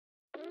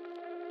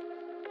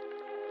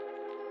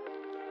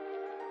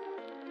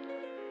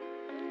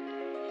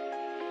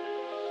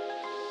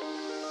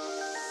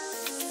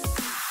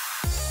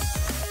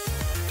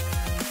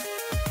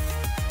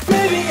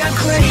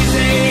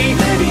crazy.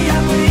 Maybe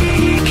I'm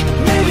weak,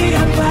 maybe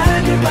I'm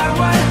blinded by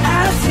what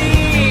I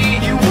see.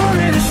 You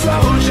wanted a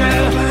soldier,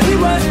 but it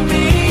wasn't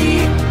me,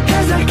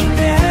 'cause I can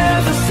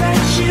never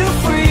set you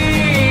free.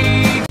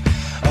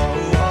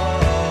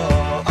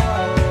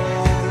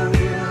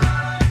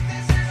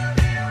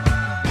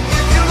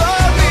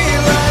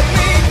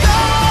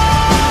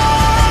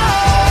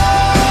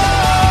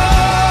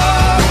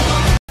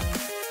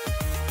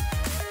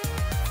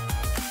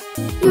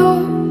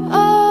 You're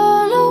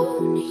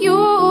alone,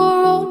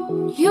 you're on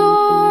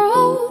your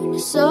own.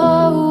 So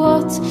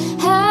what?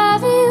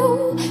 Have you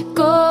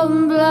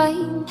gone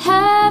blind?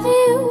 Have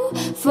you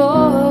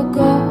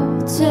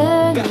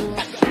forgotten?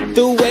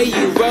 The way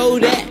you roll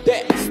that,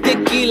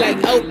 sticky like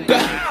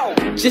okra.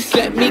 Just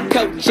let me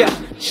coach ya,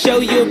 show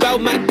you about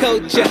my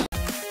culture.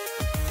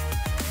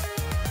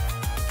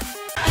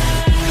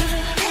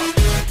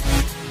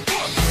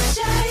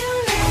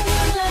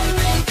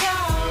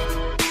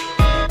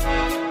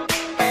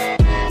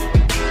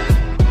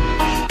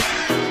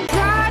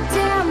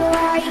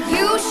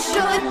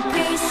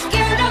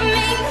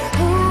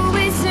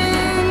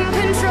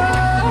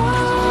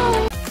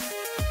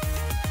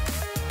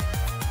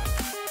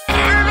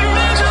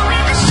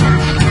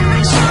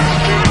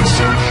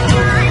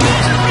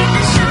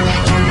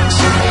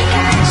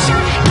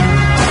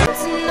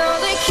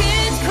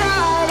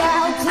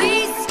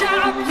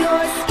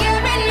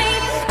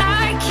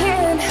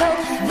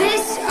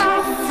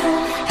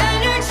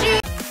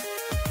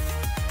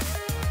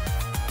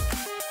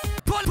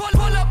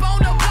 Pull up on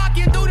the block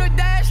and do the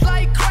dash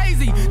like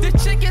crazy. This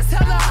chick is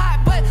hella hot,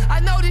 but I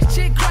know this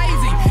chick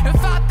crazy.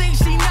 If I think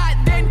she not,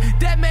 then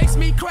that makes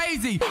me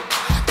crazy.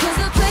 'Cause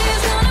the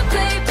players gonna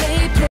play,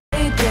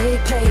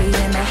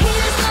 and the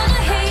haters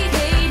gonna hate.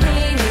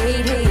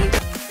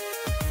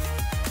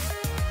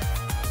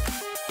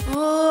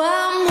 Oh,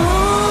 I'm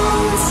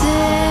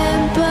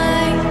haunted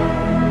by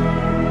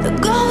the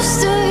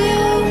ghost of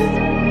you.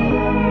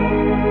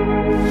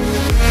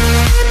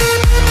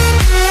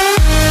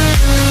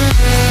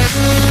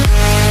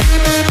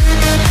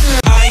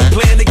 I ain't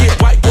planning to get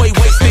white boy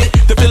wasted.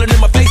 The feeling in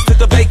my face took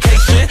the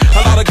vacation.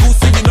 A lot of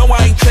goose and you know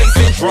I ain't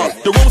chasing. Drunk,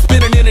 the room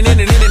spinning in and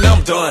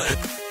I'm done.